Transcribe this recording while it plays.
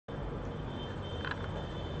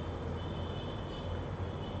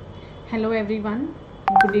Hello everyone,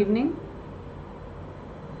 good evening.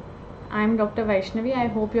 I am Dr. Vyshnavi. I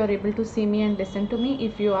hope you are able to see me and listen to me.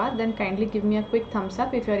 If you are, then kindly give me a quick thumbs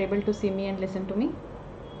up if you are able to see me and listen to me.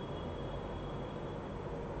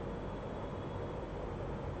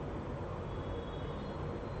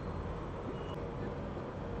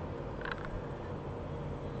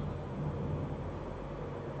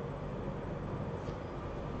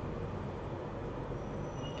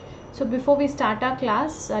 So before we start our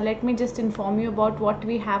class, let me just inform you about what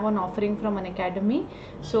we have on offering from Unacademy.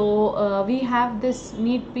 So we have this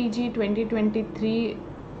NEET PG 2023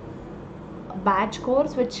 batch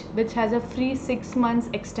course which has a free 6 months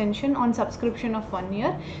extension on subscription of 1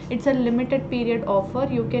 year. It's a limited period offer.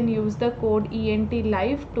 You can use the code ENT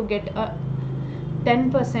live to get a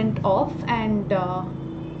 10% off and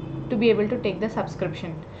to be able to take the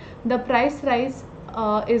subscription. The price rise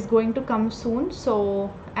is going to come soon, so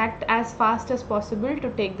act as fast as possible to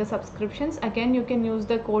take the subscriptions. Again, you can use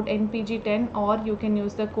the code NPG10 or you can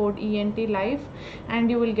use the code ENT live and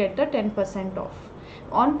you will get the 10% off.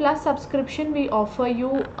 On Plus subscription, we offer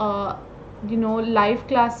you live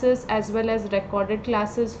classes as well as recorded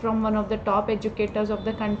classes from one of the top educators of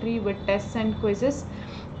the country with tests and quizzes.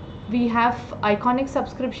 We have Iconic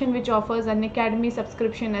subscription which offers Unacademy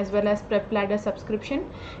subscription as well as Prep Ladder subscription.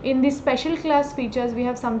 In the special class features, we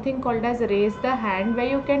have something called as Raise the Hand, where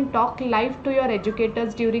you can talk live to your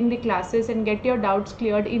educators during the classes and get your doubts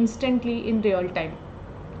cleared instantly in real time.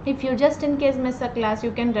 If you just in case miss a class,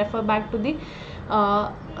 you can refer back to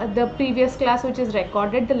the previous class which is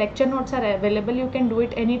recorded. The lecture notes are available. You can do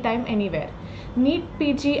it anytime, anywhere. NEET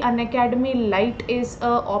PG Unacademy Lite is an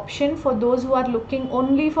option for those who are looking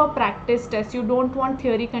only for practice tests. You don't want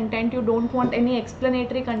theory content, you don't want any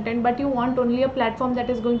explanatory content, but you want only a platform that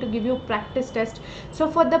is going to give you practice test. So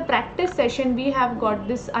for the practice session, we have got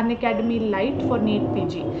this Unacademy Lite for NEET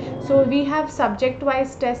PG. So we have subject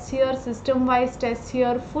wise tests here, system wise tests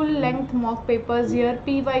here, full length mock papers here,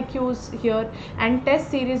 PYQs here, and test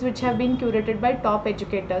series which have been curated by top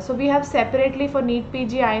educators. So we have separately for NEET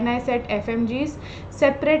PG, INI set, FMGE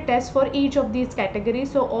separate tests for each of these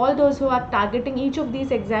categories. So all those who are targeting each of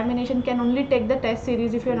these examination can only take the test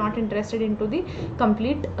series if you are not interested into the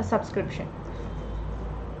complete subscription.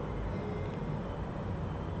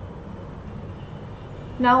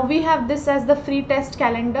 Now we have this as the free test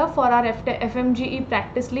calendar for our FMGE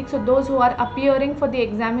practice league. So those who are appearing for the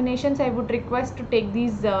examinations, I would request to take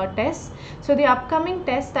these tests. So the upcoming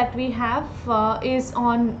test that we have is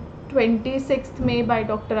on 26th May by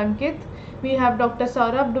Dr. Ankit. We have Dr.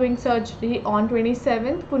 Saurabh doing surgery on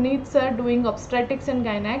 27th, Puneet sir doing obstetrics and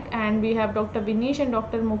gynec, and we have Dr. Vinesh and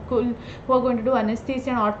Dr. Mukul who are going to do anesthesia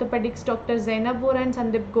and orthopedics, Dr. Zainab Bora and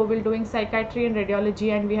Sandeep Govil doing psychiatry and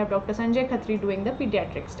radiology, and we have Dr. Sanjay Khatri doing the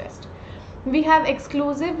pediatrics test. We have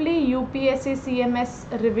exclusively UPSC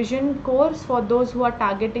CMS revision course for those who are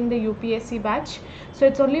targeting the UPSC batch. So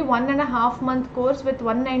it's only 1.5 month course with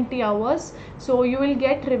 190 hours. So you will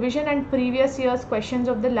get revision and previous year's questions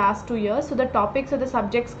of the last 2 years. So the topics or the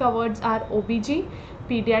subjects covered are OBG,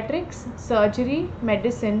 pediatrics, surgery,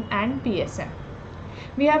 medicine and PSM.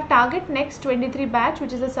 We have target next 23 batch,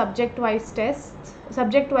 which is a subject wise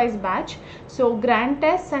batch. So grand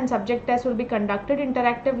tests and subject tests will be conducted.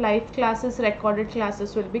 Interactive live classes, recorded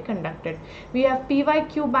classes will be conducted. We have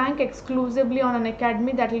PYQ bank exclusively on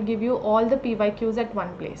Unacademy that will give you all the PYQs at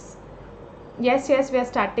one place. Yes, we are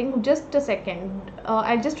starting. Just a second.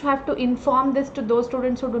 I just have to inform this to those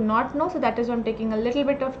students who do not know. So that is why I'm taking a little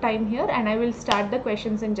bit of time here, and I will start the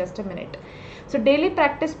questions in just a minute. So daily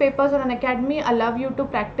practice papers on Unacademy allow you to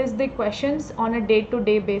practice the questions on a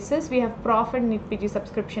day-to-day basis. We have Prof and NEET PG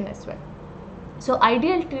subscription as well. So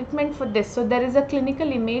ideal treatment for this. So there is a clinical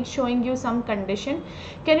image showing you some condition.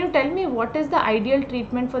 Can you tell me what is the ideal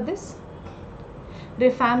treatment for this?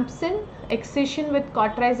 Rifampicin, excision with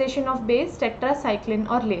cauterization of base, tetracycline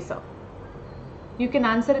or laser. You can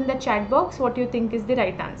answer in the chat box what you think is the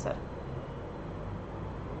right answer.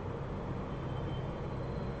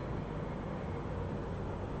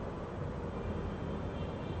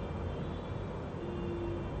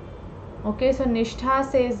 Okay, so Nishtha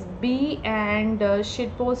says B and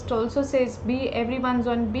Shitpost also says B. Everyone's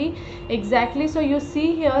on B. Exactly. So you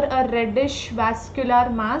see here a reddish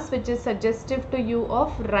vascular mass which is suggestive to you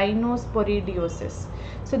of rhinosporidiosis.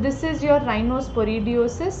 So this is your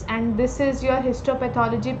rhinosporidiosis and this is your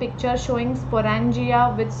histopathology picture showing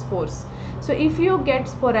sporangia with spores. So if you get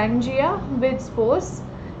sporangia with spores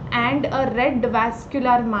and a red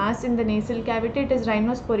vascular mass in the nasal cavity, it is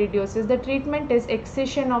rhinosporidiosis. The treatment is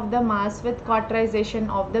excision of the mass with cauterization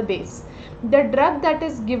of the base. The drug that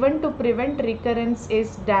is given to prevent recurrence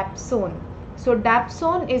is dapsone. So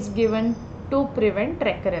dapsone is given to prevent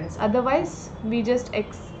recurrence. Otherwise, we just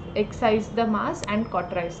excise the mass and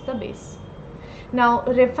cauterize the base. Now,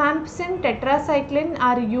 rifampicin, tetracycline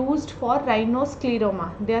are used for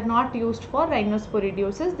rhinoscleroma. They are not used for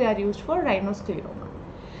rhinosporidiosis. They are used for rhinoscleroma.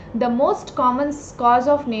 The most common cause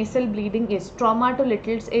of nasal bleeding is trauma to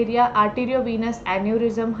Little's area, arteriovenous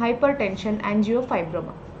aneurysm, hypertension,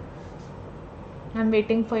 angiofibroma. I am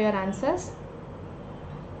waiting for your answers.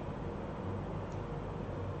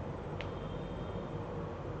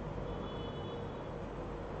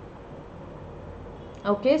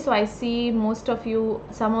 Okay, so I see most of you,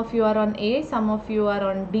 some of you are on A, some of you are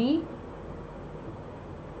on D.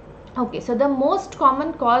 Okay, so the most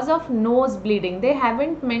common cause of nose bleeding, they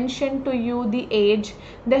haven't mentioned to you the age,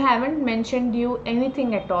 they haven't mentioned you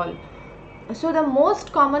anything at all. So the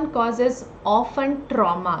most common cause is often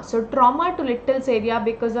trauma. So trauma to Little's area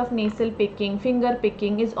because of nasal picking, finger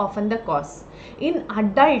picking is often the cause. In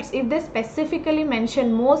adults, if they specifically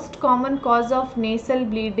mention most common cause of nasal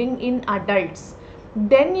bleeding in adults,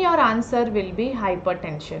 then your answer will be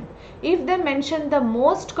hypertension. If they mention the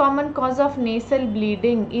most common cause of nasal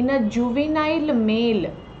bleeding in a juvenile male,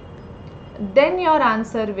 then your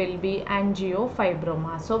answer will be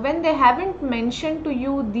angiofibroma. So when they haven't mentioned to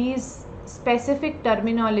you these specific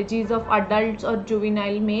terminologies of adults or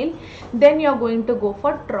juvenile male, then you are going to go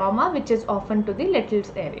for trauma, which is often to the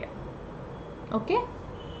Little's area. Okay.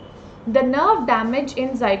 The nerve damage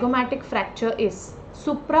in zygomatic fracture is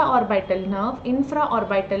supraorbital nerve,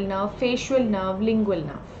 infraorbital nerve, facial nerve, lingual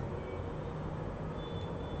nerve.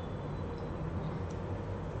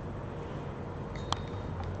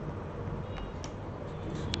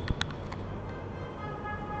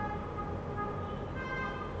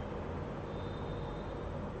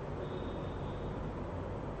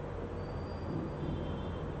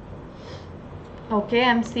 Okay, I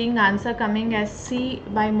am seeing answer coming as C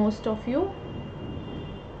by most of you.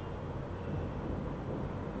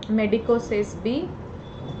 Medico says B.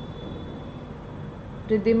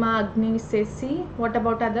 Ridhima Agni says C. What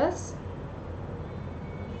about others?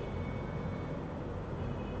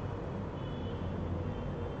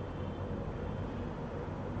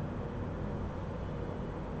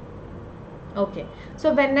 Okay,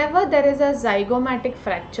 so whenever there is a zygomatic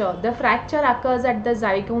fracture, the fracture occurs at the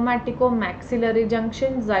zygomatico-maxillary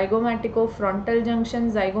junction, zygomatico-frontal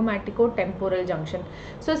junction, zygomatico-temporal junction.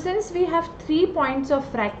 So since we have 3 points of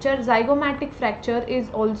fracture, zygomatic fracture is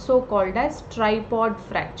also called as tripod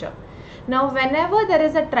fracture. Now whenever there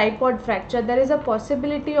is a tripod fracture, there is a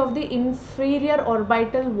possibility of the inferior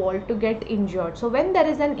orbital wall to get injured. So when there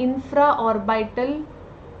is an infraorbital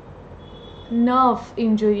nerve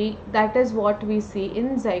injury, that is what we see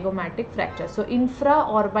in zygomatic fracture. So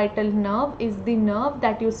infraorbital nerve is the nerve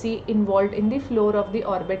that you see involved in the floor of the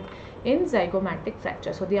orbit in zygomatic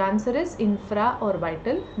fracture. So the answer is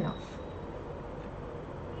infraorbital nerve.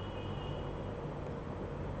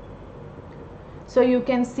 So you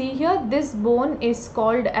can see here, this bone is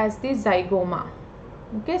called as the zygoma.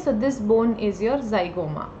 Okay, so this bone is your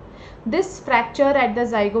zygoma. This fracture at the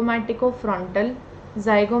zygomatico-frontal,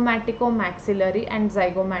 zygomatico-maxillary and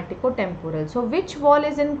zygomatico-temporal. So which wall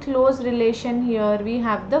is in close relation here? We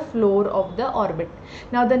have the floor of the orbit.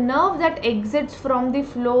 Now the nerve that exits from the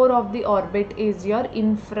floor of the orbit is your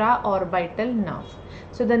infraorbital nerve.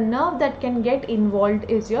 So the nerve that can get involved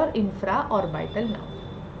is your infraorbital nerve.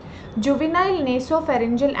 Juvenile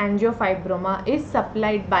nasopharyngeal angiofibroma is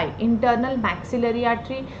supplied by internal maxillary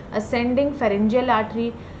artery, ascending pharyngeal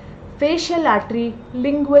artery, facial artery,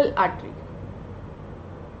 lingual artery.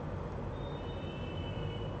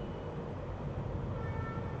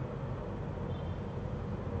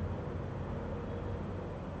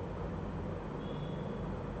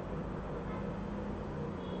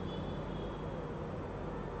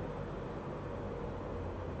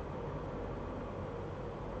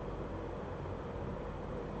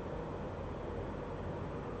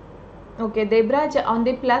 Okay, Debraj, on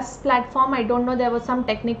the Plus platform, I don't know, there was some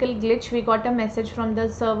technical glitch. We got a message from the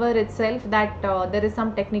server itself that there is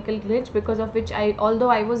some technical glitch, because of which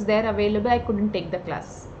although I was there available, I couldn't take the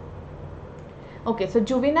class. Okay, so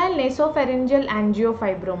juvenile nasopharyngeal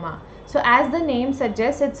angiofibroma. So as the name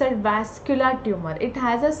suggests, it's a vascular tumor. It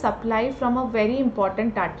has a supply from a very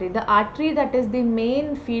important artery. The artery that is the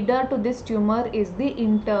main feeder to this tumor is the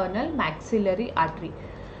internal maxillary artery.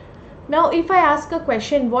 Now if I ask a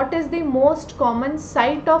question, what is the most common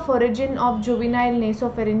site of origin of juvenile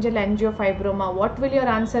nasopharyngeal angiofibroma, what will your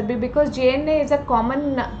answer be? Because JNA is a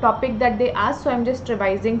common topic that they ask, so I am just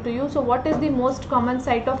revising to you. So what is the most common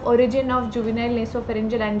site of origin of juvenile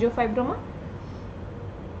nasopharyngeal angiofibroma?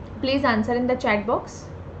 Please answer in the chat box.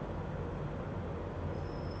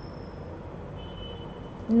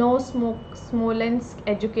 No Smolensk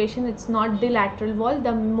education. It's not the lateral wall.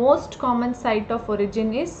 The most common site of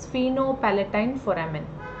origin is sphenopalatine foramen.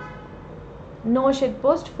 No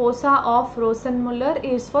shitpost. Fossa of Rosenmuller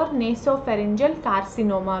is for nasopharyngeal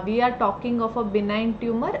carcinoma. We are talking of a benign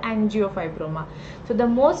tumor, angiofibroma. So the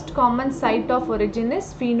most common site of origin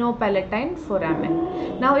is sphenopalatine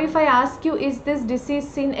foramen. Now if I ask you, is this disease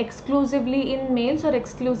seen exclusively in males or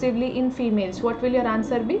exclusively in females, what will your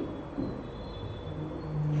answer be?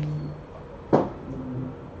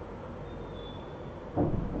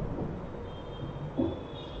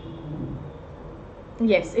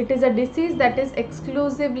 Yes, it is a disease that is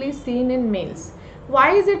exclusively seen in males.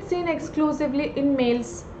 Why is it seen exclusively in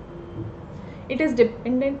males? It is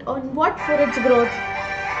dependent on what for its growth?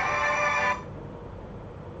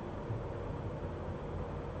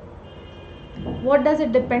 What does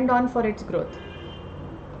it depend on for its growth?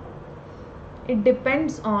 It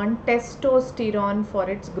depends on testosterone for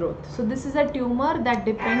its growth. So this is a tumor that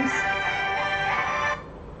depends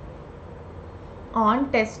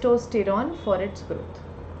on testosterone for its growth.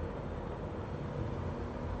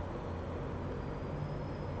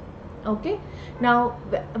 Okay, now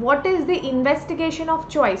what is the investigation of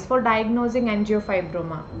choice for diagnosing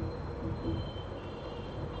angiofibroma?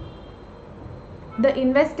 The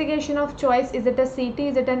investigation of choice, is it a CT,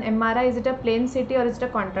 is it an MRI, is it a plain CT, or is it a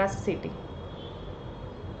contrast CT?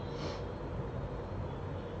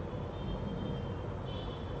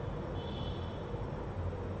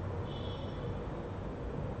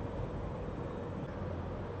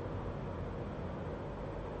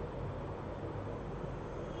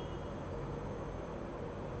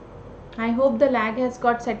 I hope the lag has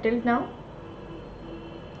got settled now.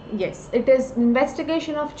 Yes, it is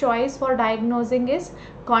investigation of choice for diagnosing is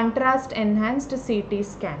contrast enhanced CT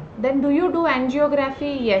scan. Then do you do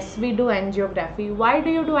angiography? Yes, we do angiography. Why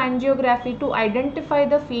do you do angiography? To identify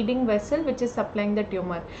the feeding vessel which is supplying the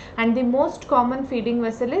tumor, and the most common feeding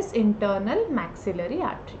vessel is internal maxillary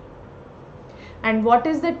artery. And what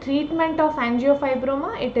is the treatment of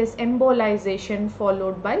angiofibroma? It is embolization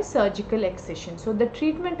followed by surgical excision. So the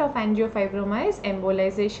treatment of angiofibroma is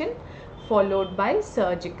embolization followed by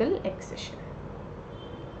surgical excision.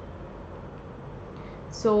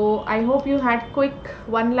 So I hope you had quick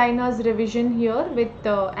one-liners revision here with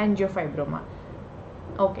angiofibroma.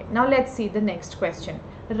 Okay, now let's see the next question.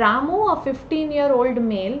 Ramu, a 15-year-old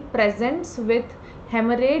male, presents with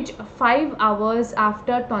hemorrhage 5 hours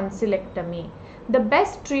after tonsillectomy. The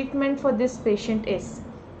best treatment for this patient is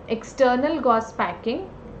external gauze packing,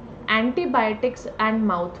 antibiotics and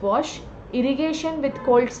mouthwash, irrigation with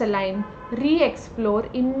cold saline, re-explore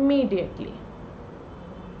immediately.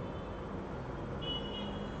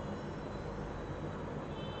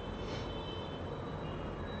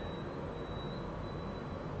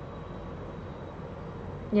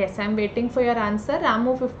 Yes, I am waiting for your answer.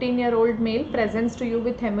 Ramu, 15-year-old male, presents to you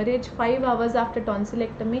with hemorrhage 5 hours after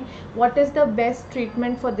tonsillectomy. What is the best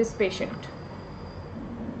treatment for this patient?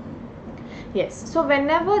 Yes, so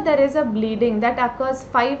whenever there is a bleeding that occurs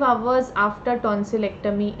 5 hours after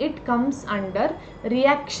tonsillectomy, it comes under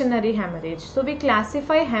reactionary hemorrhage. So we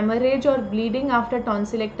classify hemorrhage or bleeding after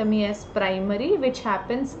tonsillectomy as primary, which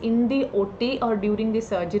happens in the OT or during the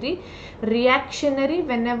surgery. Reactionary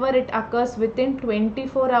whenever it occurs within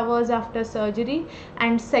 24 hours after surgery,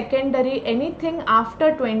 and secondary anything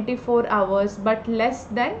after 24 hours but less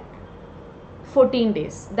than 14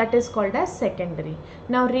 days, that is called as secondary.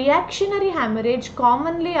 Now reactionary hemorrhage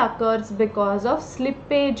commonly occurs because of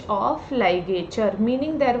slippage of ligature,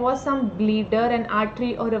 meaning there was some bleeder, an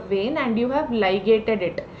artery or a vein, and you have ligated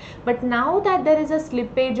it. But now that there is a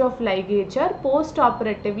slippage of ligature,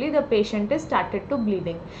 post-operatively the patient is started to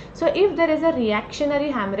bleeding. So if there is a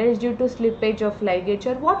reactionary hemorrhage due to slippage of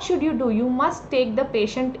ligature, what should you do? You must take the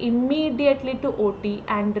patient immediately to OT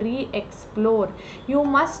and re-explore. You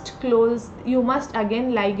must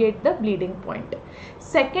again ligate the bleeding point.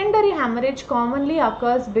 Secondary hemorrhage commonly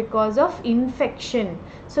occurs because of infection.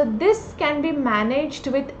 So this can be managed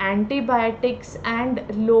with antibiotics and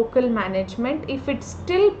local management. If it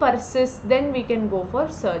still persists, then we can go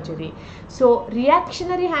for surgery. So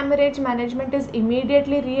reactionary hemorrhage management is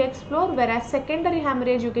immediately re-explore, whereas secondary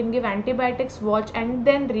hemorrhage you can give antibiotics, watch, and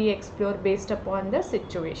then re-explore based upon the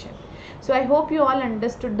situation. So I hope you all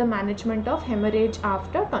understood the management of hemorrhage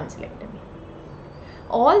after tonsillectomy.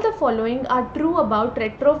 All the following are true about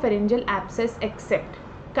retropharyngeal abscess except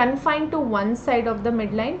confined to one side of the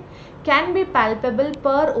midline, can be palpable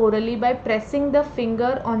per orally by pressing the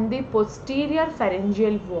finger on the posterior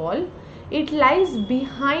pharyngeal wall. It lies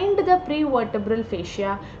behind the prevertebral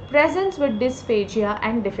fascia, presents with dysphagia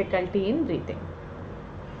and difficulty in breathing.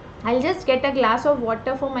 I'll just get a glass of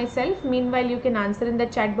water for myself. Meanwhile, you can answer in the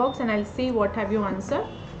chat box and I'll see what have you answered.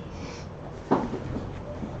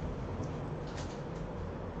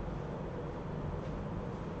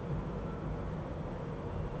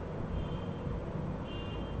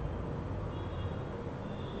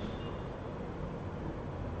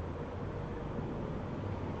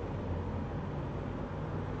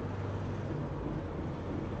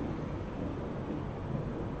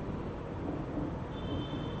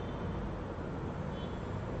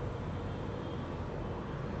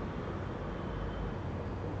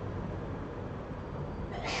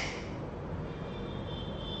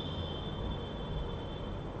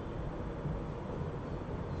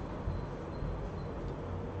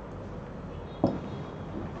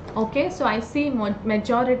 Okay, so I see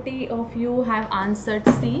majority of you have answered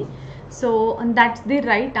C. So that's the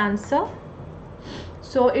right answer.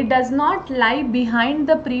 So it does not lie behind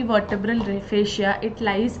the prevertebral fascia, it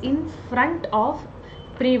lies in front of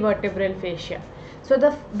prevertebral fascia. So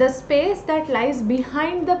the space that lies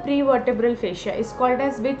behind the prevertebral fascia is called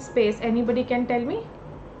as which space? Anybody can tell me?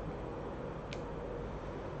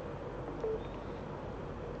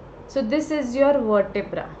 So this is your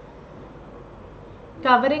vertebra,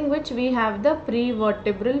 covering which we have the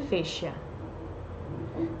prevertebral fascia.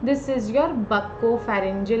 This is your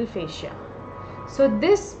buccopharyngeal fascia. So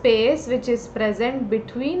this space which is present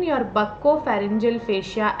between your buccopharyngeal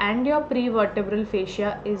fascia and your prevertebral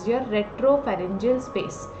fascia is your retropharyngeal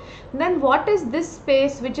space. Then what is this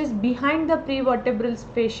space which is behind the prevertebral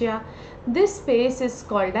fascia? This space is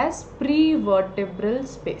called as prevertebral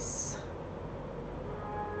space.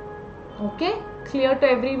 Okay, clear to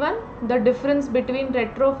everyone the difference between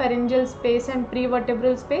retropharyngeal space and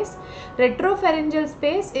prevertebral space? Retropharyngeal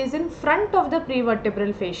space is in front of the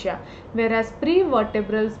prevertebral fascia, whereas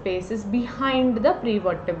prevertebral space is behind the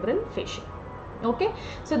prevertebral fascia. Okay,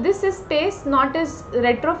 so this is space not as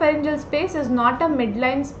retropharyngeal space is not a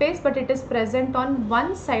midline space, but it is present on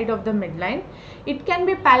one side of the midline. It can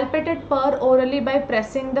be palpated per orally by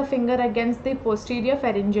pressing the finger against the posterior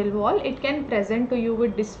pharyngeal wall. It can present to you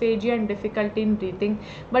with dysphagia and difficulty in breathing,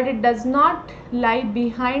 but it does not lie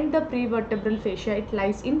behind the prevertebral fascia, it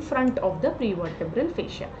lies in front of the prevertebral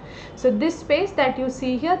fascia. So this space that you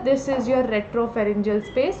see here, this is your retropharyngeal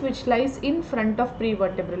space which lies in front of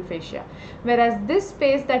prevertebral fascia, whereas this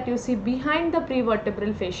space that you see behind the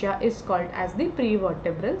prevertebral fascia is called as the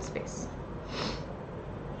prevertebral space.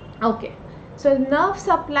 Okay, so nerve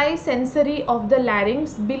supply sensory of the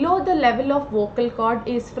larynx below the level of vocal cord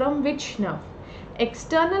is from which nerve?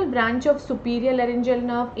 External branch of superior laryngeal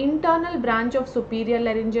nerve, internal branch of superior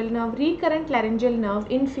laryngeal nerve, recurrent laryngeal nerve,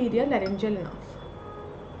 inferior laryngeal nerve.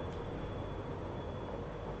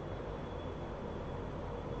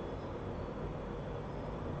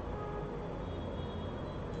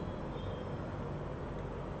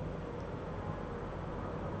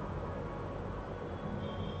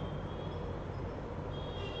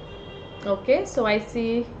 Okay, so I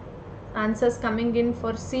see answers coming in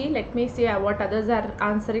for C. Let me see what others are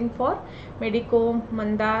answering for. Medico,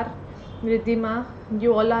 Mandar, Ridhima,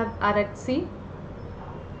 you all are at C.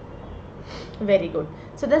 Very good.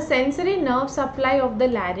 So the sensory nerve supply of the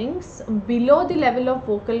larynx below the level of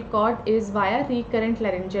vocal cord is via recurrent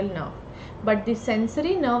laryngeal nerve, but the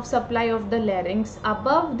sensory nerve supply of the larynx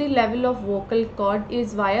above the level of vocal cord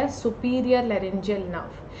is via superior laryngeal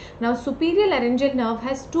nerve. Now superior laryngeal nerve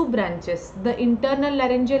has two branches, the internal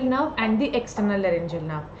laryngeal nerve and the external laryngeal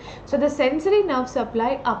nerve. So the sensory nerve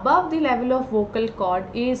supply above the level of vocal cord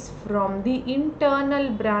is from the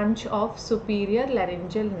internal branch of superior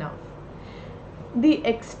laryngeal nerve. The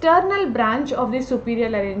external branch of the superior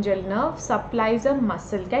laryngeal nerve supplies a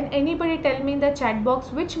muscle. Can anybody tell me in the chat box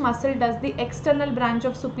which muscle does the external branch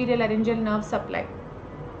of superior laryngeal nerve supply?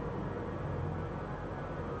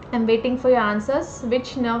 I am waiting for your answers.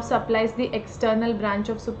 Which nerve supplies the external branch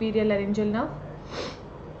of superior laryngeal nerve?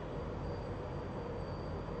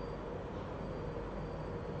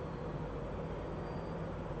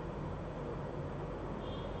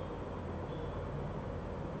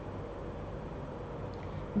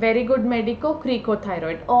 Very good, Medico.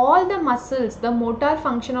 Cricothyroid. All the muscles, the motor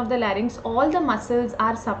function of the larynx, all the muscles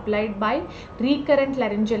are supplied by recurrent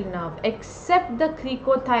laryngeal nerve except the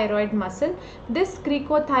cricothyroid muscle. This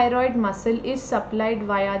cricothyroid muscle is supplied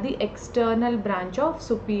via the external branch of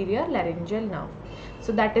superior laryngeal nerve.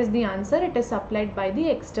 So that is the answer. It is supplied by the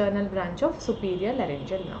external branch of superior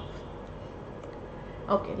laryngeal nerve.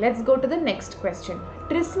 Okay, let's go to the next question.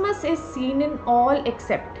 Trismus is seen in all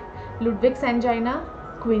except Ludwig's angina,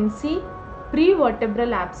 quinsy,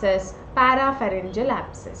 prevertebral abscess, parapharyngeal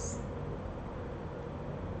abscess.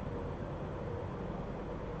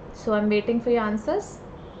 So I'm waiting for your answers.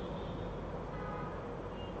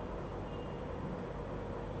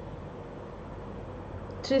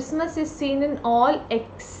 Trismus is seen in all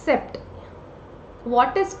except.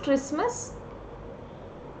 What is trismus?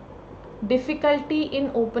 Difficulty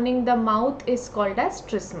in opening the mouth is called as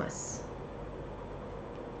trismus.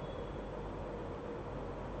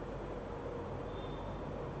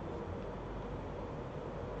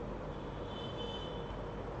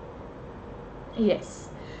 Yes.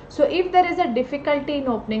 So if there is a difficulty in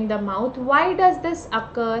opening the mouth, why does this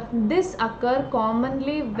occur? This occurs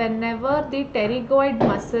commonly whenever the pterygoid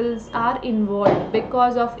muscles are involved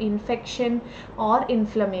because of infection or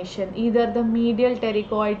inflammation. Either the medial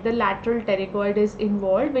pterygoid, the lateral pterygoid is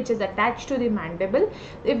involved, which is attached to the mandible.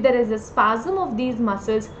 If there is a spasm of these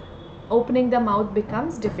muscles, opening the mouth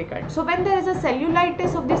becomes difficult. So when there is a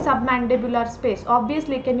cellulitis of the submandibular space,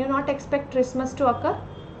 obviously can you not expect trismus to occur?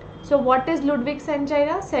 So what is Ludwig's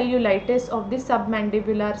angina? Cellulitis of the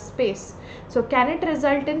submandibular space. So can it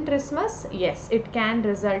result in trismus? Yes, it can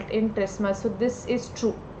result in trismus. So this is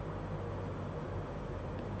true.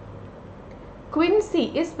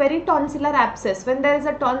 Quinsy is peritonsillar abscess. When there is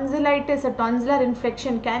a tonsillitis, a tonsillar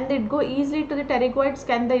infection, can it go easily to the pterygoids?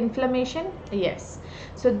 Can the inflammation? Yes.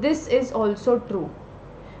 So this is also true.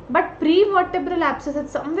 But prevertebral abscess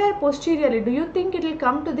is somewhere posteriorly. Do you think it will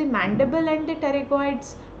come to the mandible and the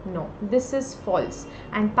pterygoids? No, this is false.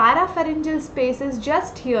 And parapharyngeal space is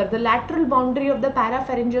just here. The lateral boundary of the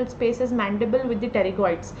parapharyngeal space is mandible with the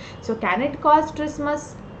pterygoids. So can it cause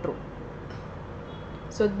trismus? True.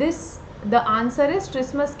 So the answer is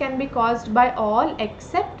trismus can be caused by all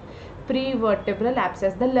except prevertebral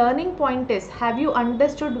abscess. The learning point is, have you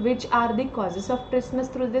understood which are the causes of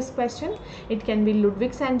trismus through this question? It can be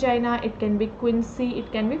Ludwig's angina, it can be quinsy,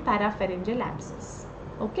 it can be parapharyngeal abscess.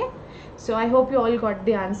 Okay. So I hope you all got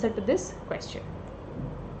the answer to this question.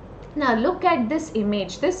 Now look at this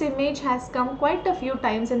image. This image has come quite a few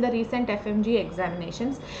times in the recent FMGE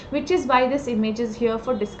examinations, which is why this image is here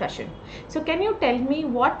for discussion. So can you tell me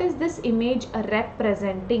what is this image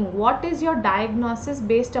representing? What is your diagnosis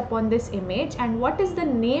based upon this image, and what is the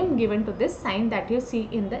name given to this sign that you see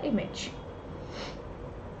in the image?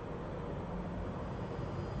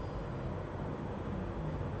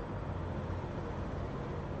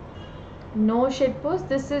 No shitpost.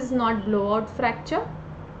 This is not blowout fracture.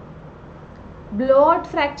 Blowout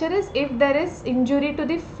fracture is if there is injury to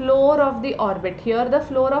the floor of the orbit. Here the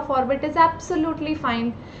floor of orbit is absolutely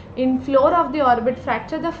fine. In floor of the orbit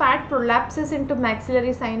fracture, the fat prolapses into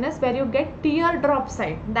maxillary sinus where you get teardrop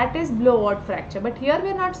sign. That is blowout fracture. But here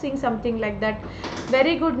we are not seeing something like that.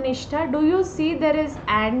 Very good, Nishtha. Do you see there is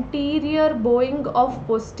anterior bowing of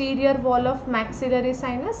posterior wall of maxillary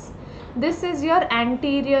sinus? This is your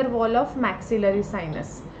anterior wall of maxillary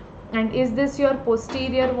sinus. And is this your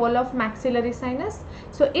posterior wall of maxillary sinus?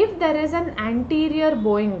 So if there is an anterior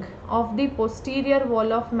bowing of the posterior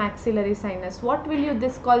wall of maxillary sinus, what will you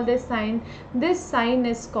call this sign? This sign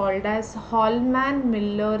is called as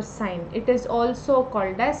Hallman-Miller sign. It is also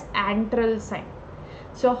called as antral sign.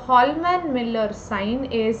 So Hallman-Miller sign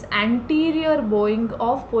is anterior bowing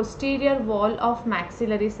of posterior wall of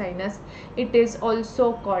maxillary sinus. It is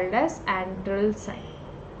also called as antral sign.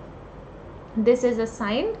 This is a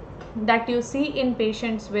sign that you see in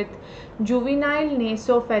patients with juvenile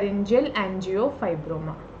nasopharyngeal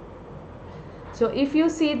angiofibroma. So if you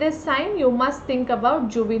see this sign, you must think about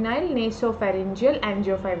juvenile nasopharyngeal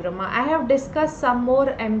angiofibroma. I have discussed some more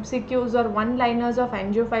MCQs or one-liners of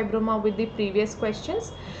angiofibroma with the previous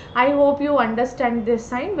questions. I hope you understand this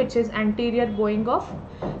sign, which is anterior bowing of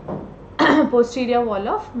posterior wall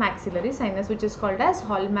of maxillary sinus, which is called as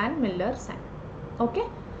Hallman-Miller sign. Okay.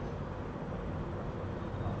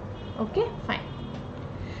 Okay, fine.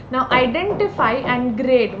 Now identify and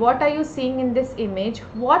grade. What are you seeing in this image?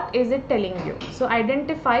 What is it telling you? So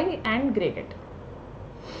identify and grade it.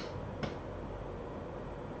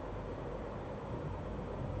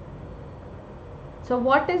 So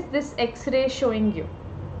what is this X-ray showing you?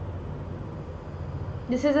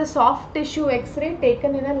 This is a soft tissue X-ray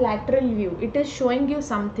taken in a lateral view. It is showing you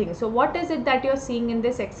something. So what is it that you are seeing in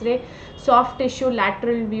this X-ray soft tissue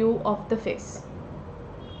lateral view of the face?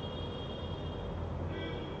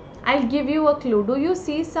 I'll give you a clue. Do you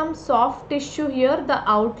see some soft tissue here, the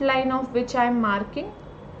outline of which I am marking,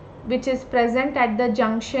 which is present at the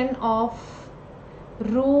junction of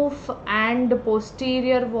roof and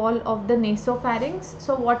posterior wall of the nasopharynx?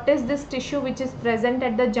 So what is this tissue which is present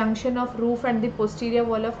at the junction of roof and the posterior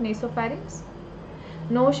wall of nasopharynx?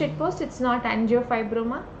 No shitpost, it's not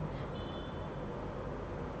angiofibroma.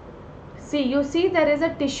 See, you see there is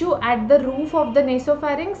a tissue at the roof of the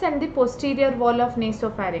nasopharynx and the posterior wall of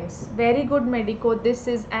nasopharynx. Very good, medico. This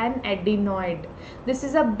is an adenoid. This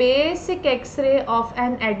is a basic X-ray of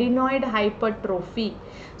an adenoid hypertrophy.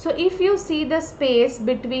 So if you see the space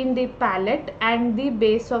between the palate and the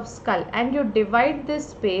base of skull and you divide this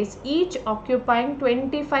space, each occupying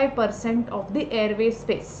 25% of the airway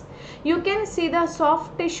space, you can see the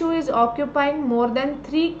soft tissue is occupying more than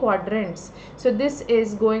 3 quadrants. So this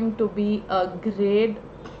is going to be a grade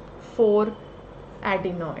 4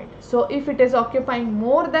 adenoid. So if it is occupying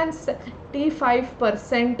more than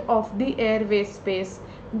 75% of the airway space,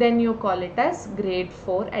 then you call it as grade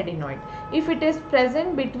 4 adenoid. If it is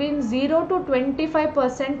present between 0 to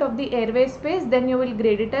 25% of the airway space, then you will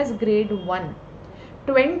grade it as grade 1.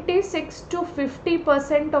 26 to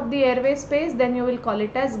 50% of the airway space, then you will call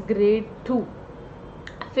it as grade 2.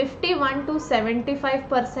 51 to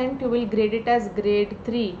 75% you will grade it as grade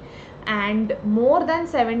 3, and more than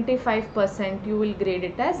 75% you will grade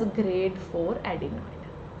it as grade 4 adenoid.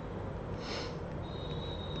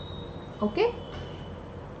 Okay.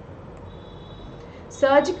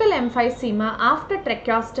 Surgical emphysema after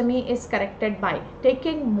tracheostomy is corrected by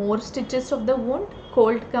taking more stitches of the wound,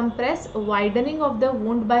 cold compress, widening of the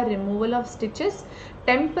wound by removal of stitches,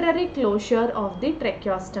 temporary closure of the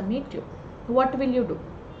tracheostomy tube. What will you do?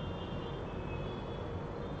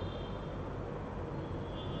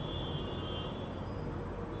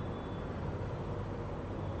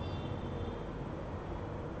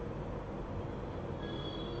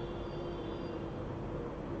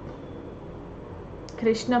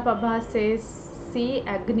 Krishna Prabha says C,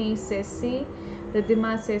 Agni says C,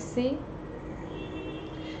 Ridhima says C.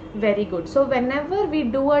 Very good. So whenever we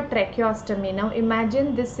do a tracheostomy, now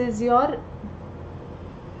imagine this is your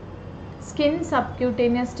skin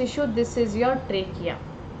subcutaneous tissue, this is your trachea.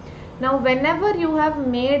 Now whenever you have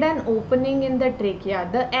made an opening in the trachea,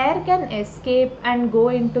 the air can escape and go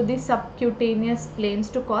into the subcutaneous planes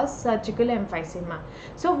to cause surgical emphysema.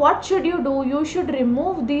 So what should you do? You should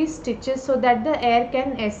remove these stitches so that the air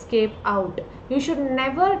can escape out. You should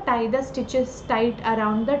never tie the stitches tight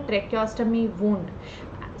around the tracheostomy wound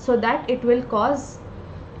so that it will cause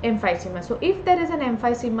emphysema. So if there is an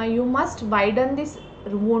emphysema, you must widen this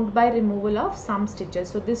wound by removal of some stitches.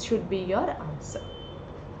 So this should be your answer.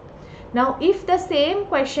 Now if the same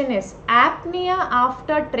question is apnea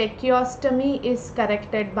after tracheostomy is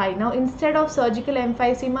corrected by, now instead of surgical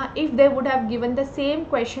emphysema, if they would have given the same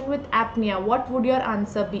question with apnea, what would your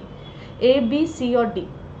answer be? A, B, C or D?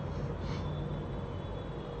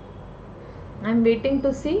 I am waiting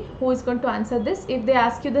to see who is going to answer this if they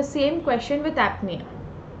ask you the same question with apnea.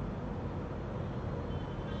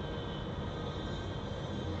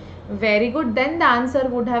 Very good. Then the answer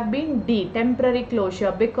would have been D, temporary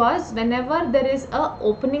closure, because whenever there is a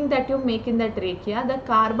opening that you make in the trachea, the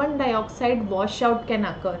carbon dioxide washout can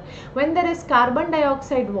occur. When there is carbon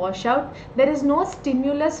dioxide washout, there is no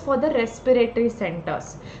stimulus for the respiratory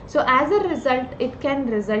centers. So as a result, it can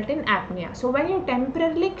result in apnea. So when you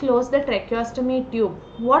temporarily close the tracheostomy tube,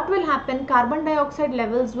 what will happen? Carbon dioxide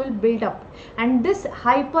levels will build up, and this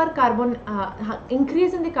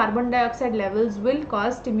increase in the carbon dioxide levels will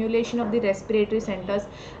cause stimulation of the respiratory centers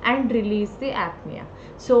and release the apnea.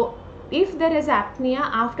 So if there is apnea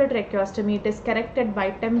after tracheostomy, it is corrected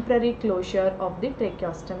by temporary closure of the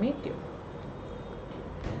tracheostomy tube.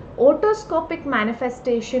 Otoscopic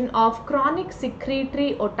manifestation of chronic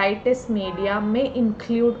secretory otitis media may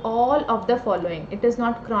include all of the following. It is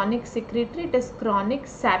not chronic secretory, it is chronic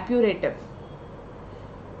suppurative.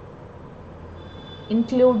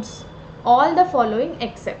 Includes all the following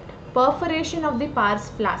except perforation of the pars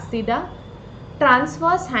flaccida,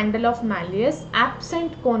 transverse handle of malleus,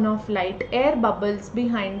 absent cone of light, air bubbles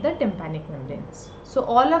behind the tympanic membranes. So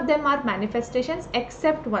all of them are manifestations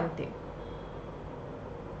except one thing.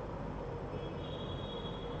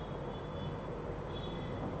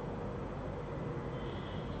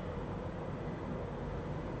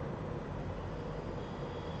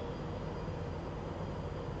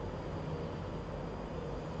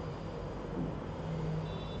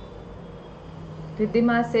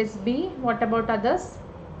 Ridhima says B. What about others?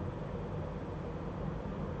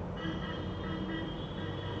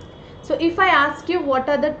 So if I ask you what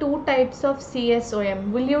are the two types of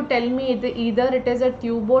CSOM, will you tell me either it is a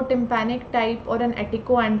tubotympanic type or an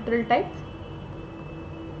aticoantral type?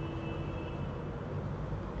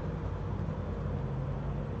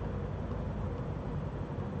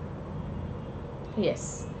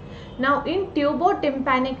 Yes. Now in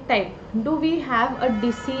tubotympanic type, do we have a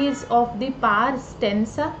disease of the pars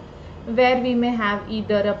tensa? where we may have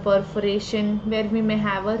either a perforation, where we may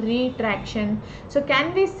have a retraction. So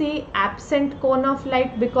can we see absent cone of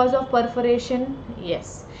light because of perforation?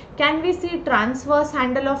 Yes. Can we see transverse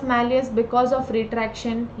handle of malleus because of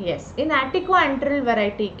retraction? Yes. In atticoantral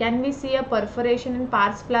variety, can we see a perforation in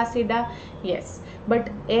pars flaccida? Yes.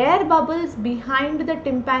 But air bubbles behind the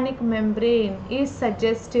tympanic membrane is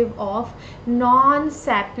suggestive of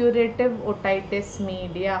non-suppurative otitis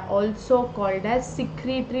media, also called as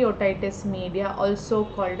secretory otitis media, also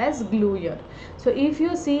called as glure. So if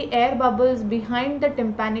you see air bubbles behind the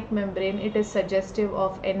tympanic membrane, it is suggestive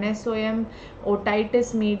of NSOM,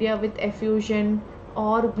 otitis media with effusion,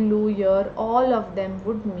 or glure. All of them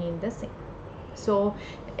would mean the same. So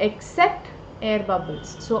except air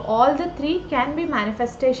bubbles. So all the three can be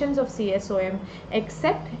manifestations of CSOM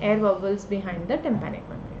except air bubbles behind the tympanic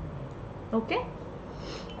membrane. Okay.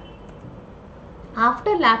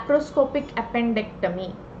 After laparoscopic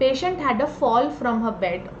appendectomy, patient had a fall from her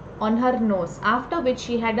bed on her nose, after which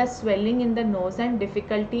she had a swelling in the nose and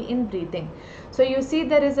difficulty in breathing. So you see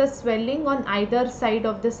there is a swelling on either side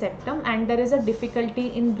of the septum and there is a difficulty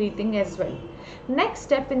in breathing as well. Next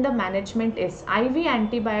step in the management is IV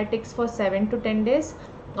antibiotics for 7 to 10 days,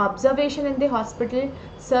 observation in the hospital,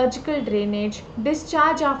 surgical drainage,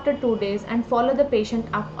 discharge after 2 days, and follow the patient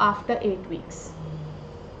up after 8 weeks.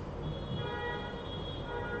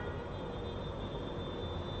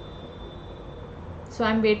 So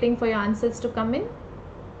I am waiting for your answers to come in.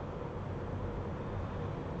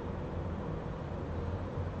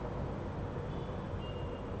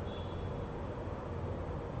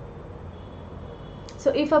 So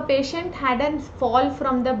if a patient had a fall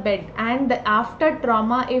from the bed and after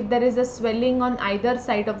trauma, if there is a swelling on either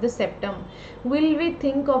side of the septum, will we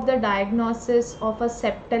think of the diagnosis of a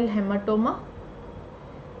septal hematoma?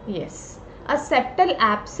 Yes. A septal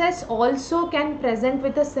abscess also can present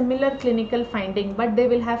with a similar clinical finding, but they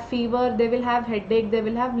will have fever, they will have headache, they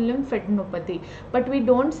will have lymphadenopathy, but we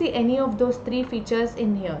don't see any of those three features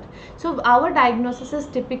in here. So our diagnosis is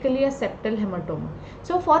typically a septal hematoma.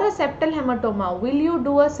 So for a septal hematoma, will you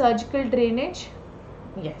do a surgical drainage?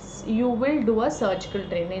 Yes, you will do a surgical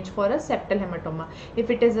drainage for a septal hematoma. If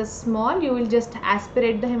it is a small, you will just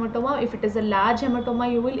aspirate the hematoma. If it is a large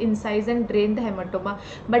hematoma, you will incise and drain the hematoma.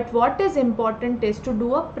 But what is important is to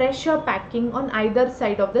do a pressure packing on either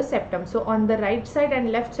side of the septum. So on the right side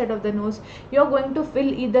and left side of the nose, you are going to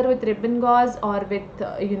fill either with ribbon gauze or with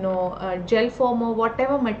gel foam or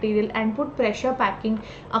whatever material, and put pressure packing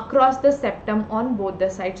across the septum on both the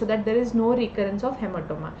sides so that there is no recurrence of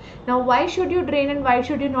hematoma. Now why should you drain and why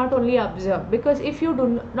should you not only observe? Because if you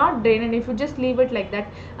do not drain and if you just leave it like that,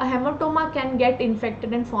 a hematoma can get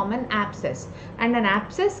infected and form an abscess, and an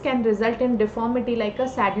abscess can result in deformity like a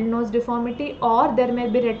saddle nose deformity, or there may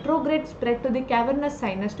be retrograde spread to the cavernous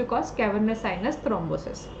sinus to cause cavernous sinus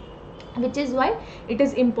thrombosis, which is why it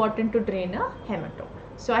is important to drain a hematoma.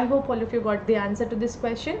 So I hope all of you got the answer to this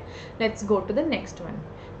question. Let's go to the next one.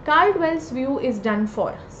 Caldwell's view is done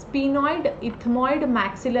for sphenoid, ethmoid,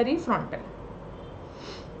 maxillary, frontal.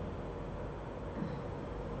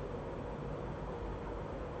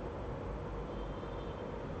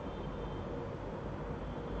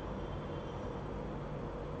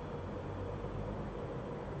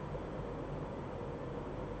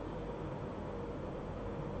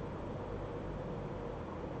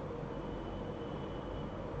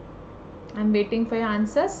 I'm waiting for your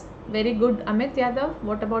answers. Very good, Amit Yadav.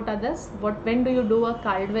 What about others? When do you do a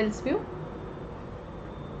Caldwell's view?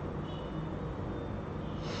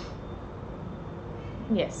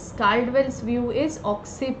 Yes, Caldwell's view is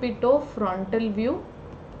occipitofrontal view.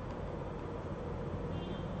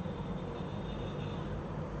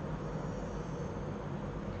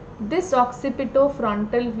 This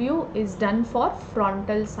occipitofrontal view is done for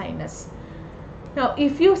frontal sinus. Now,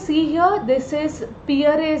 if you see here, this is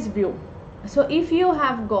Pierre's view. So if you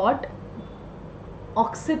have got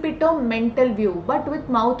occipitomental view but with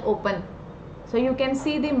mouth open, so you can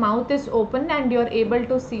see the mouth is open and you are able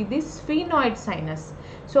to see the sphenoid sinus.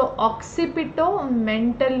 So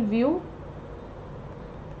occipitomental view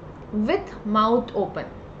with mouth open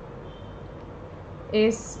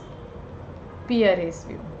is Pierre's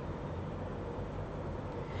view.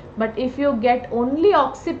 But if you get only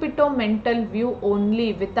occipitomental view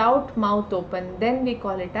only without mouth open, then we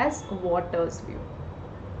call it as Waters view.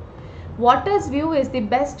 Waters view is the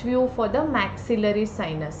best view for the maxillary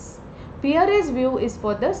sinus. Pierre's view is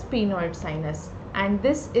for the sphenoid sinus, and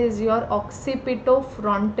this is your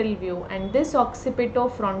occipitofrontal view, and this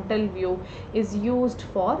occipitofrontal view is used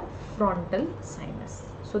for frontal sinus.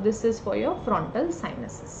 So this is for your frontal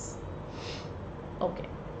sinuses. Okay.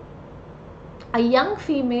 A young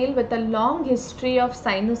female with a long history of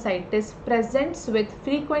sinusitis presents with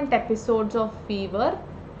frequent episodes of fever,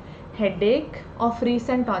 headache of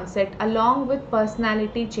recent onset along with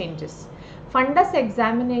personality changes. Fundus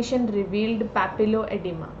examination revealed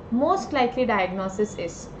papilloedema. Most likely diagnosis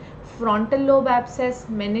is frontal lobe abscess,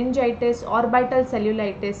 meningitis, orbital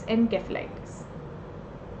cellulitis, encephalitis.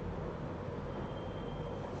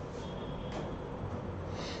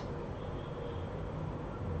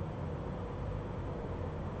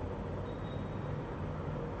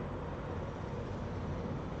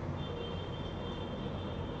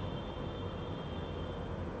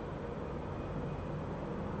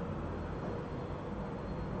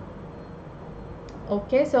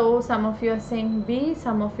 Okay, so some of you are saying B,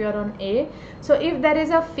 some of you are on A. So if there is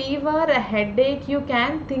a fever, a headache, you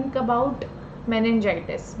can think about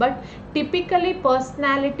meningitis. But typically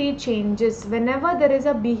personality changes, whenever there is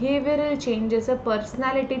a behavioral changes, a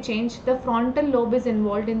personality change, the frontal lobe is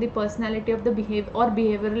involved in the personality of the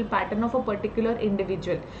behavioral pattern of a particular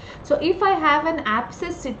individual. So if I have an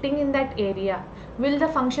abscess sitting in that area, will the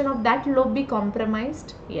function of that lobe be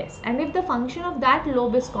compromised? Yes. And if the function of that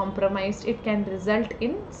lobe is compromised, it can result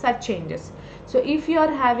in such changes. So if you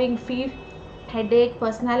are having fever, headache,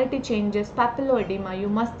 personality changes, papilloedema, you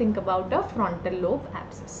must think about a frontal lobe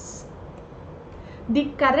abscess. The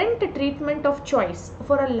current treatment of choice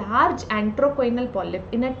for a large antrocoinal polyp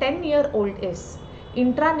in a 10-year-old is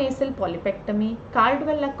intranasal polypectomy,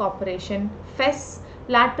 Caldwell-Luck operation, FES,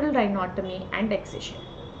 lateral rhinotomy and excision.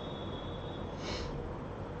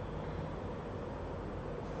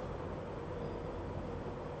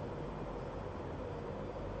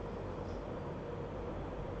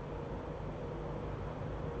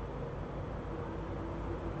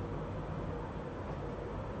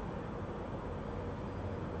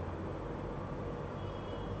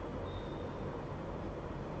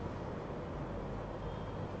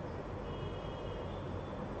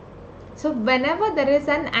 So whenever there is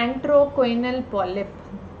an antrocoinal polyp,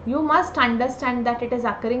 you must understand that it is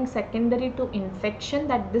occurring secondary to infection,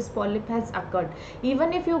 that this polyp has occurred.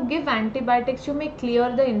 Even if you give antibiotics, you may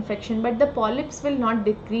clear the infection, but the polyps will not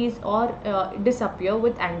decrease or disappear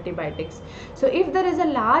with antibiotics. So if there is a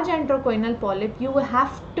large antrocoinal polyp, you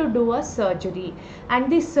have to do a surgery,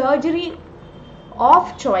 and the surgery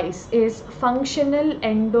of choice is functional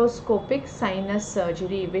endoscopic sinus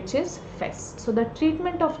surgery, which is FES. So the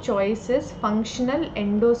treatment of choice is functional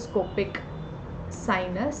endoscopic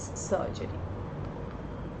sinus surgery.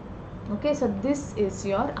 Okay, so this is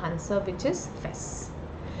your answer, which is FES.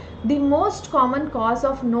 The most common cause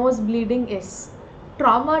of nose bleeding is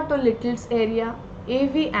trauma to little's area,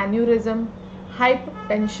 AV aneurysm,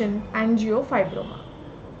 hypertension, angiofibroma.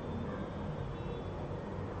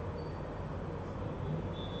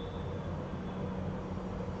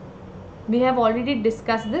 We have already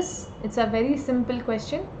discussed this. It's a very simple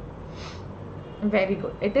question. Very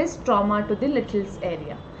good. It is trauma to the little's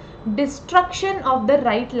area. Destruction of the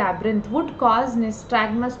right labyrinth would cause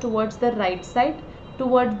nystagmus towards the right side,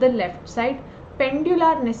 towards the left side,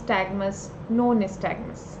 pendular nystagmus, no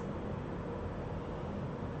nystagmus.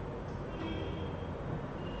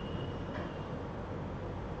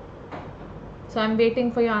 So I am waiting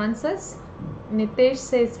for your answers. Nitesh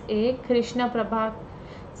says A, Krishna Prabha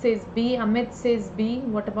says B, Amit says B.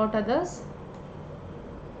 What about others?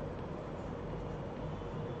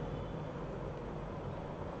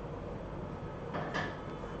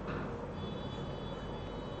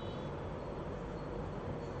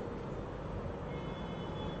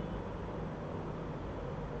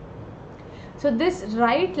 So this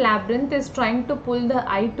right labyrinth is trying to pull the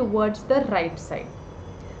eye towards the right side.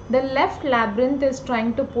 The left labyrinth is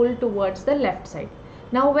trying to pull towards the left side.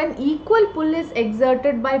 Now when equal pull is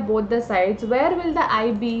exerted by both the sides, where will the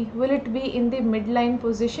eye be? Will it be in the midline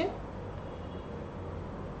position?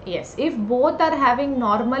 Yes, if both are having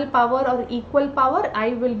normal power or equal power, eye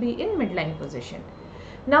will be in midline position.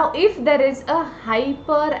 Now if there is a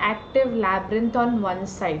hyperactive labyrinth on one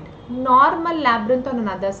side, normal labyrinth on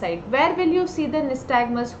another side, where will you see the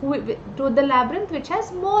nystagmus? To the labyrinth which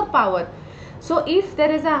has more power. So if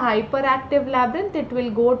there is a hyperactive labyrinth, it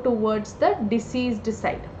will go towards the diseased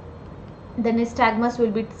side. The nystagmus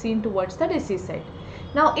will be seen towards the diseased side.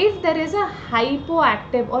 Now if there is a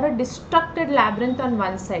hypoactive or a destructed labyrinth on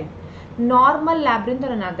one side, normal labyrinth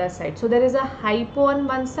on another side. So there is a hypo on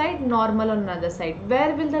one side, normal on another side.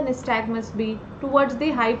 Where will the nystagmus be? Towards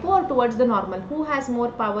the hypo or towards the normal? Who has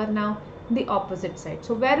more power now? The opposite side.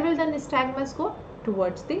 So where will the nystagmus go?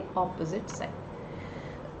 Towards the opposite side.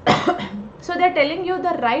 So they are telling you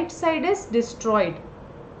the right side is destroyed.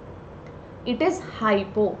 It is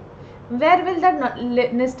hypo. Where will the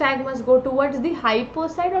nystagmus go? Towards the hypo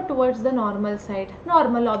side or towards the normal side?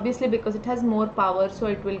 Normal, obviously, because it has more power, so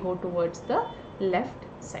it will go towards the left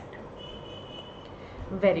side.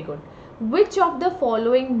 Very good. Which of the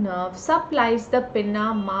following nerve supplies the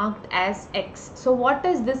pinna marked as X? So what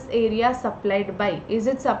is this area supplied by? Is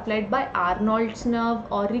it supplied by Arnold's nerve,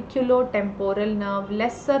 auriculotemporal nerve,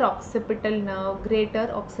 lesser occipital nerve,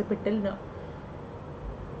 greater occipital nerve?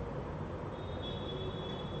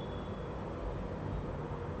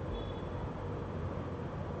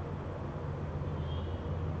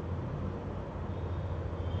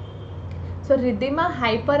 So erythema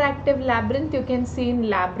hyperactive labyrinth you can see in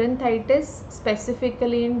labyrinthitis,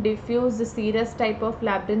 specifically in diffuse serous type of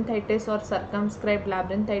labyrinthitis or circumscribed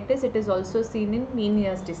labyrinthitis. It is also seen in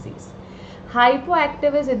Meniere's disease.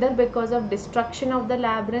 Hypoactive is either because of destruction of the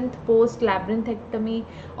labyrinth post labyrinthectomy,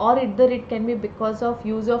 or either it can be because of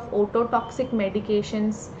use of ototoxic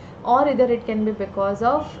medications, or either it can be because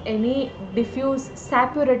of any diffuse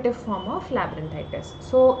suppurative form of labyrinthitis.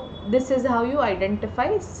 So this is how you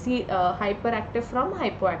identify hyperactive from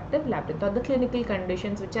hypoactive labyrinth, or the clinical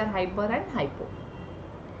conditions which are hyper and hypo.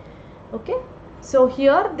 Okay. So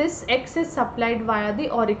here this X is supplied via the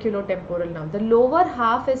auriculotemporal nerve. The lower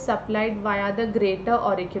half is supplied via the greater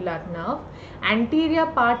auricular nerve. Anterior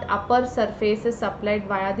part upper surface is supplied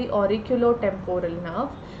via the auriculotemporal nerve.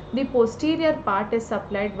 The posterior part is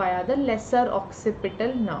supplied via the lesser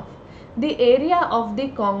occipital nerve. The area of the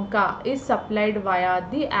concha is supplied via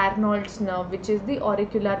the Arnold's nerve, which is the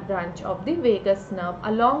auricular branch of the vagus nerve.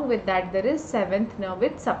 Along with that there is seventh nerve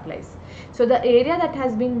which supplies. So the area that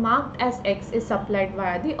has been marked as X is supplied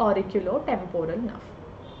via the auriculotemporal nerve.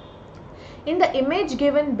 In the image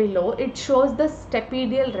given below, it shows the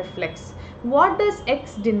stapedial reflex. What does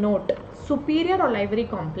X denote? Superior olivary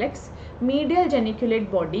complex, medial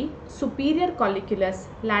geniculate body, superior colliculus,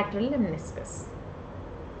 lateral lemniscus.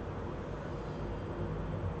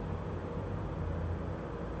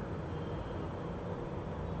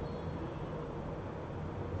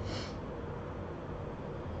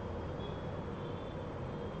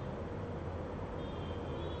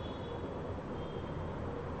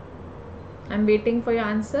 I am waiting for your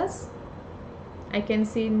answers. I can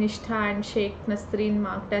see Nishtha and Sheikh Nasreen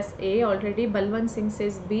marked as A already. Balwant Singh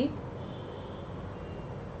says B.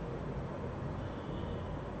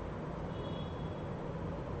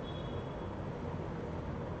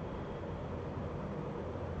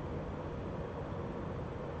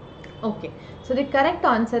 Okay, so the correct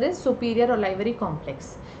answer is superior olivary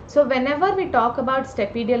complex. So whenever we talk about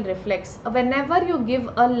stapedial reflex, whenever you give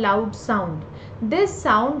a loud sound, this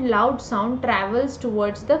loud sound travels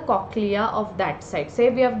towards the cochlea of that side. Say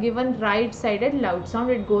we have given right sided loud sound,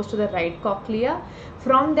 it goes to the right cochlea.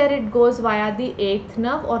 From there it goes via the 8th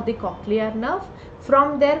nerve or the cochlear nerve.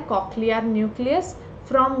 From there cochlear nucleus.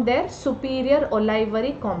 From there superior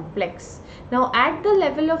olivary complex. Now at the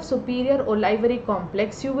level of superior olivary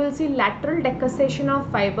complex, you will see lateral decussation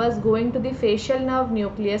of fibers going to the facial nerve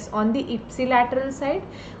nucleus on the ipsilateral side,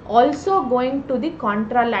 also going to the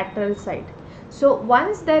contralateral side. So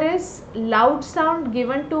once there is loud sound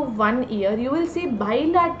given to one ear, you will see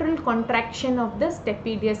bilateral contraction of the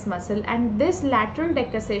stapedius muscle, and this lateral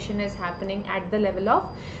decussation is happening at the level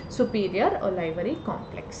of superior olivary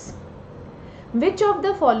complex. Which of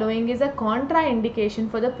the following is a contraindication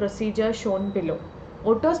for the procedure shown below?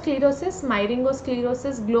 Otosclerosis,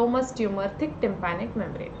 myringosclerosis, glomus tumor, thick tympanic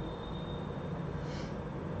membrane.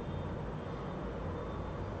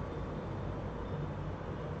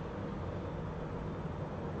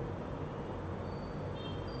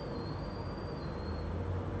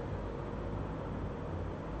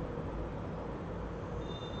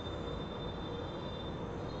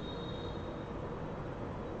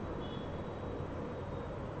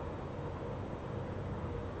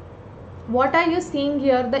 What are you seeing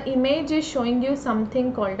here? The image is showing you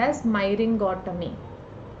something called as myringotomy.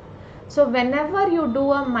 So whenever you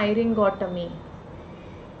do a myringotomy,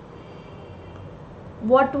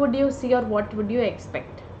 what would you see or what would you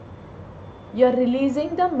expect? You are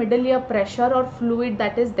releasing the middle ear pressure or fluid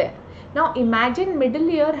that is there. Now imagine middle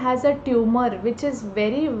ear has a tumor which is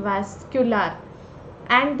very vascular,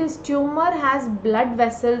 and this tumor has blood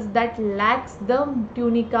vessels that lacks the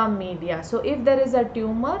tunica media. So if there is a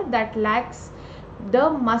tumor that lacks the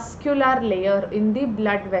muscular layer in the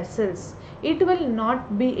blood vessels, it will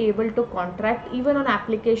not be able to contract even on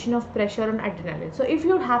application of pressure on adrenaline. So if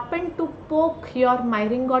you happen to poke your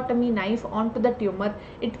myringotomy knife onto the tumor,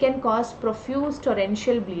 it can cause profuse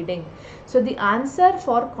torrential bleeding. So the answer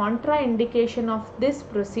for contraindication of this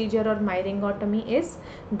procedure or myringotomy is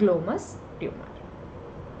glomus tumor.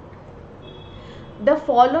 The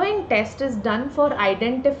following test is done for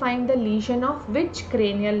identifying the lesion of which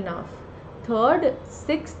cranial nerve? 3rd,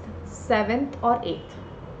 6th, 7th or 8th?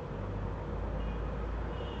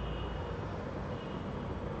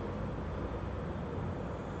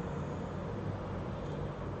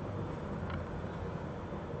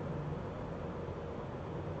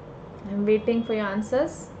 I am waiting for your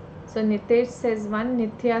answers. So Nitesh says 1,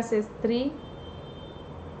 Nithya says 3,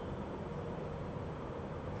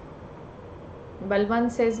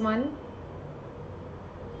 Balwant says 1.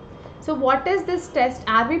 So what is this test?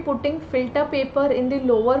 Are we putting filter paper in the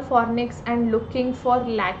lower fornix and looking for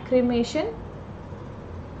lacrimation?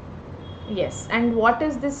 Yes. And what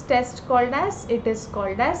is this test called as? It is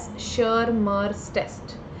called as Schirmer's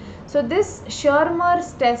test. So this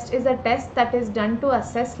Schirmer's test is a test that is done to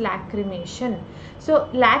assess lacrimation. So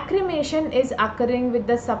lacrimation is occurring with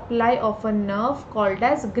the supply of a nerve called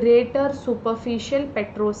as greater superficial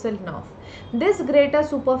petrosal nerve. This greater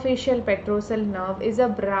superficial petrosal nerve is a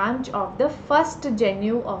branch of the first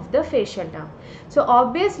genu of the facial nerve. So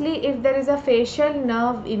obviously if there is a facial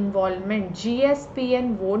nerve involvement,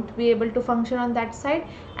 GSPN won't be able to function on that side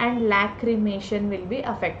and lacrimation will be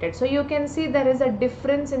affected. So you can see there is a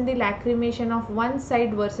difference in the lacrimation of one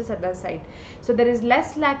side versus other side. So there is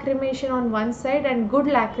less lacrimation on one side and good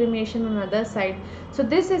lacrimation on other side. So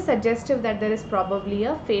this is suggestive that there is probably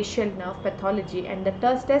a facial nerve pathology, and the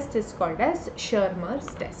test is called as Schirmer's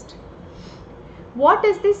test. What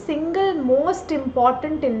is the single most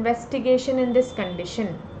important investigation in this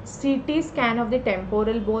condition? CT scan of the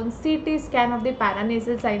temporal bone, CT scan of the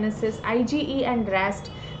paranasal sinuses, IgE and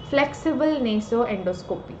RAST, flexible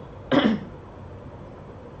nasoendoscopy.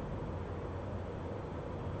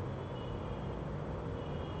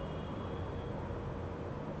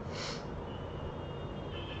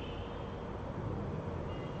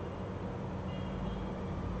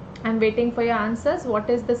 I am waiting for your answers. What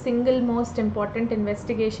is the single most important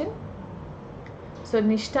investigation? So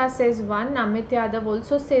Nishtha says 1, Amit Yadav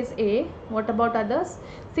also says A. What about others?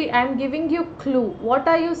 See, I am giving you clue. What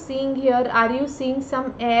are you seeing here? Are you seeing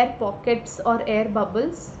some air pockets or air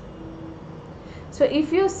bubbles? So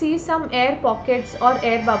if you see some air pockets or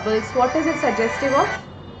air bubbles, what is it suggestive of?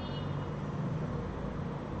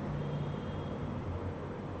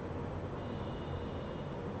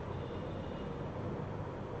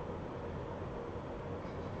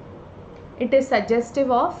 It is suggestive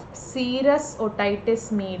of serous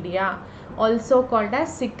otitis media, also called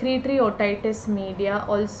as secretory otitis media,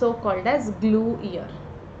 also called as glue ear.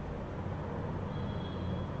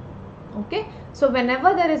 Okay, so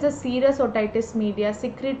whenever there is a serous otitis media,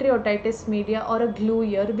 secretory otitis media or a glue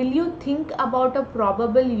ear, will you think about a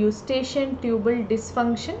probable eustachian tubal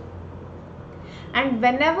dysfunction? And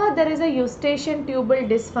whenever there is a eustachian tubal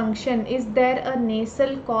dysfunction, is there a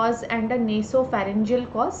nasal cause and a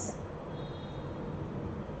nasopharyngeal cause?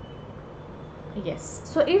 Yes.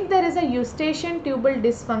 So if there is a eustachian tubal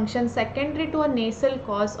dysfunction secondary to a nasal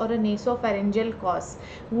cause or a nasopharyngeal cause,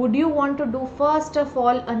 would you want to do first of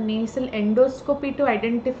all a nasal endoscopy to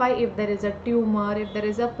identify if there is a tumor, if there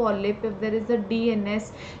is a polyp, if there is a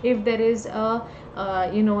DNS, if there is a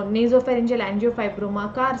nasopharyngeal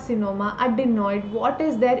angiofibroma, carcinoma, adenoid, what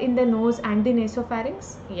is there in the nose and the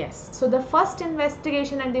nasopharynx? Yes. So the first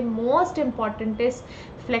investigation and the most important is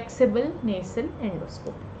flexible nasal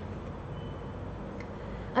endoscopy.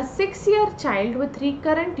 A 6-year child with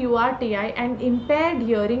recurrent URTI and impaired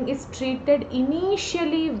hearing is treated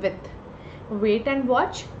initially with, wait and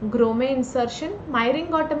watch, grome insertion,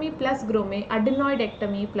 myringotomy plus grome,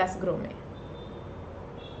 adenoidectomy plus grome.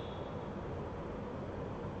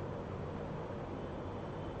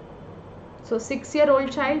 So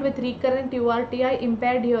 6-year-old child with recurrent URTI,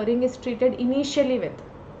 impaired hearing is treated initially with.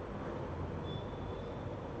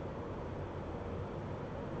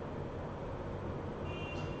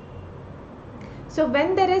 So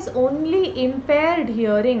when there is only impaired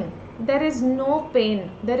hearing, there is no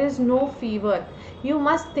pain, there is no fever, you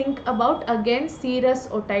must think about again serous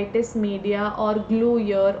otitis media or glue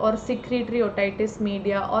ear or secretory otitis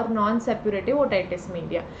media or non-suppurative otitis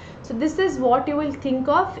media. So this is what you will think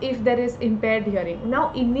of if there is impaired hearing.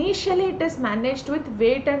 Now initially it is managed with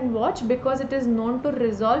wait and watch because it is known to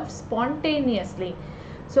resolve spontaneously.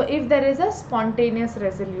 So if there is a spontaneous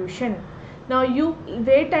resolution, now you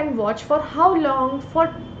wait and watch for how long?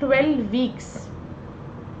 For 12 weeks.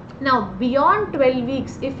 Now beyond 12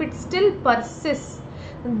 weeks, if it still persists,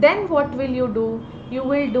 then what will you do? You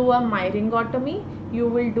will do a myringotomy, you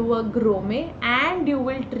will do a grome, and you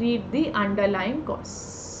will treat the underlying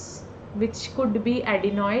cause, which could be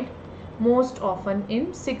adenoid, most often in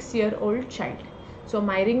 6-year-old child. So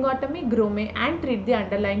myringotomy, groome and treat the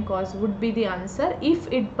underlying cause would be the answer if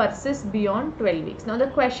it persists beyond 12 weeks. Now the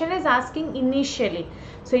question is asking initially.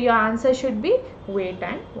 So your answer should be wait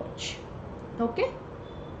and watch. Okay.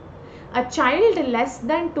 A child less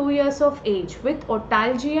than 2 years of age with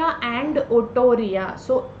otalgia and otorrhea.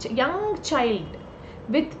 So young child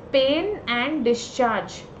with pain and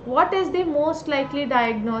discharge. What is the most likely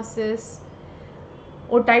diagnosis?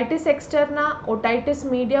 Otitis externa, otitis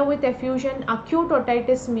media with effusion, acute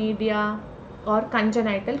otitis media or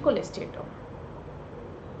congenital cholesteatoma.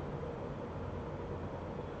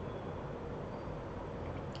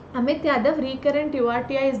 Amit Yadav, recurrent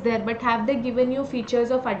URTI is there, but have they given you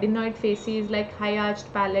features of adenoid facies like high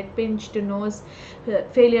arched palate, pinched nose,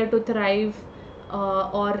 failure to thrive,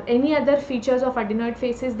 or any other features of adenoid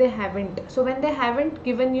facies? They haven't. So when they haven't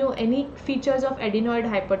given you any features of adenoid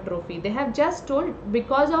hypertrophy, they have just told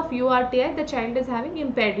because of URTI the child is having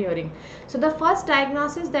impaired hearing. So the first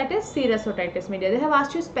diagnosis, that is serous otitis media. They have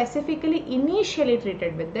asked you specifically initially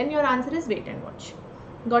treated with. Then your answer is wait and watch.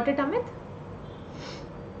 Got it, Amit?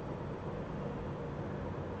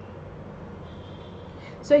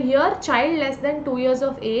 So here child less than 2 years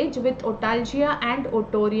of age with otalgia and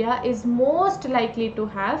otorrhea is most likely to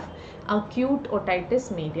have acute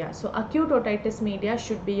otitis media. So acute otitis media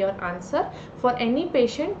should be your answer for any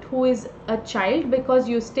patient who is a child, because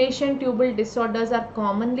eustachian tubal disorders are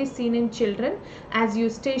commonly seen in children as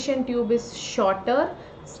eustachian tube is shorter,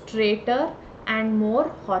 straighter and more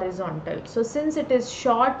horizontal. So since it is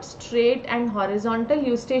short, straight and horizontal,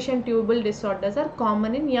 eustachian tubal disorders are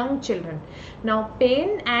common in young children. Now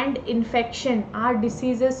pain and infection are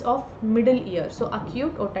diseases of middle ear. So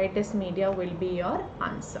acute otitis media will be your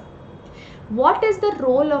answer. What is the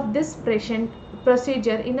role of this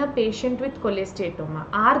procedure in a patient with cholesteatoma?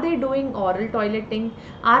 Are they doing oral toileting?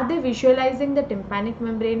 Are they visualizing the tympanic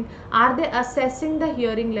membrane? Are they assessing the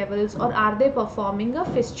hearing levels, or are they performing a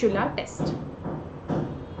fistula test?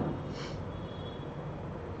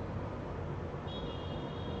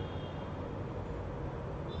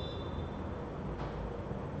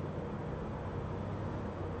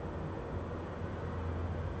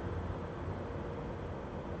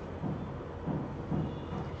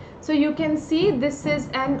 So you can see this is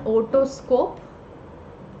an otoscope.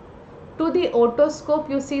 To the otoscope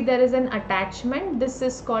you see there is an attachment. This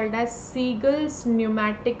is called as Siegel's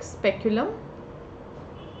pneumatic speculum.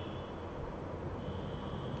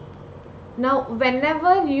 Now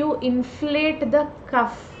whenever you inflate the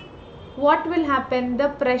cuff, what will happen? The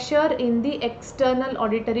pressure in the external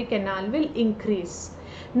auditory canal will increase.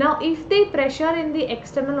 Now if the pressure in the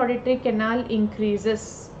external auditory canal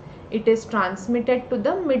increases, it is transmitted to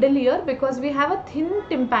the middle ear because we have a thin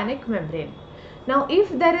tympanic membrane. Now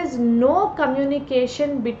if there is no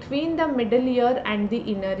communication between the middle ear and the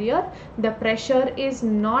inner ear, the pressure is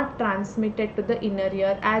not transmitted to the inner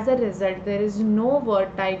ear. As a result, there is no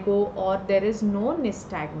vertigo or there is no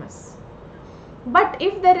nystagmus. But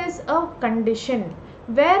if there is a condition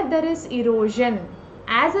where there is erosion,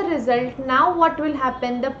 as a result, now what will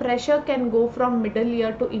happen? The pressure can go from middle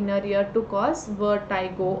ear to inner ear to cause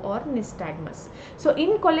vertigo or nystagmus. So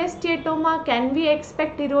in cholesteatoma, can we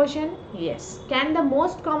expect erosion? Yes. Can the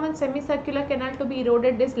most common semicircular canal to be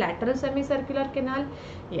eroded is lateral semicircular canal?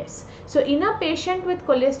 Yes. So in a patient with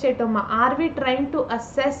cholesteatoma, are we trying to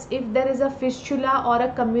assess if there is a fistula or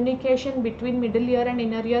a communication between middle ear and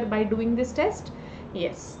inner ear by doing this test?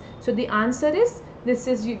 Yes. So the answer is, this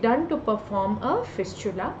is done to perform a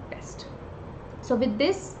fistula test. So with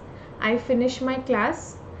this, I finish my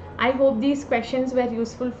class. I hope these questions were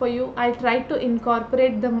useful for you. I tried to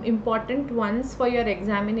incorporate the important ones for your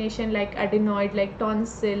examination, like adenoid, like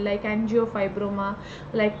tonsil, like angiofibroma,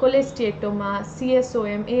 like cholesteatoma,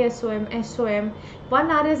 CSOM, ASOM, SOM.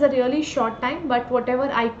 1 hour is a really short time, but whatever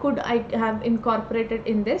I could, I have incorporated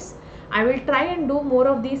in this. I will try and do more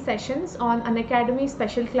of these sessions on Unacademy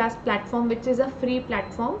special class platform, which is a free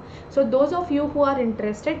platform. So those of you who are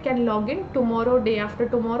interested can log in tomorrow, day after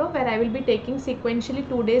tomorrow, where I will be taking sequentially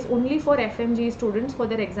 2 days only for FMGE students for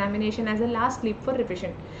their examination as a last leap for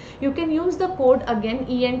revision. You can use the code again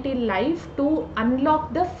ENT live to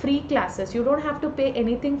unlock the free classes. You don't have to pay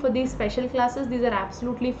anything for these special classes. These are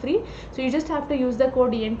absolutely free. So you just have to use the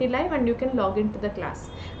code ENT live and you can log into the class.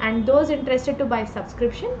 And those interested to buy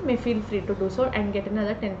subscription may feel free to do so and get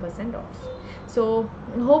another 10% off. So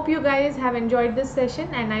hope you guys have enjoyed this session,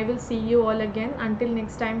 and I will see you all again. Until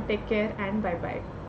next time, take care and bye bye.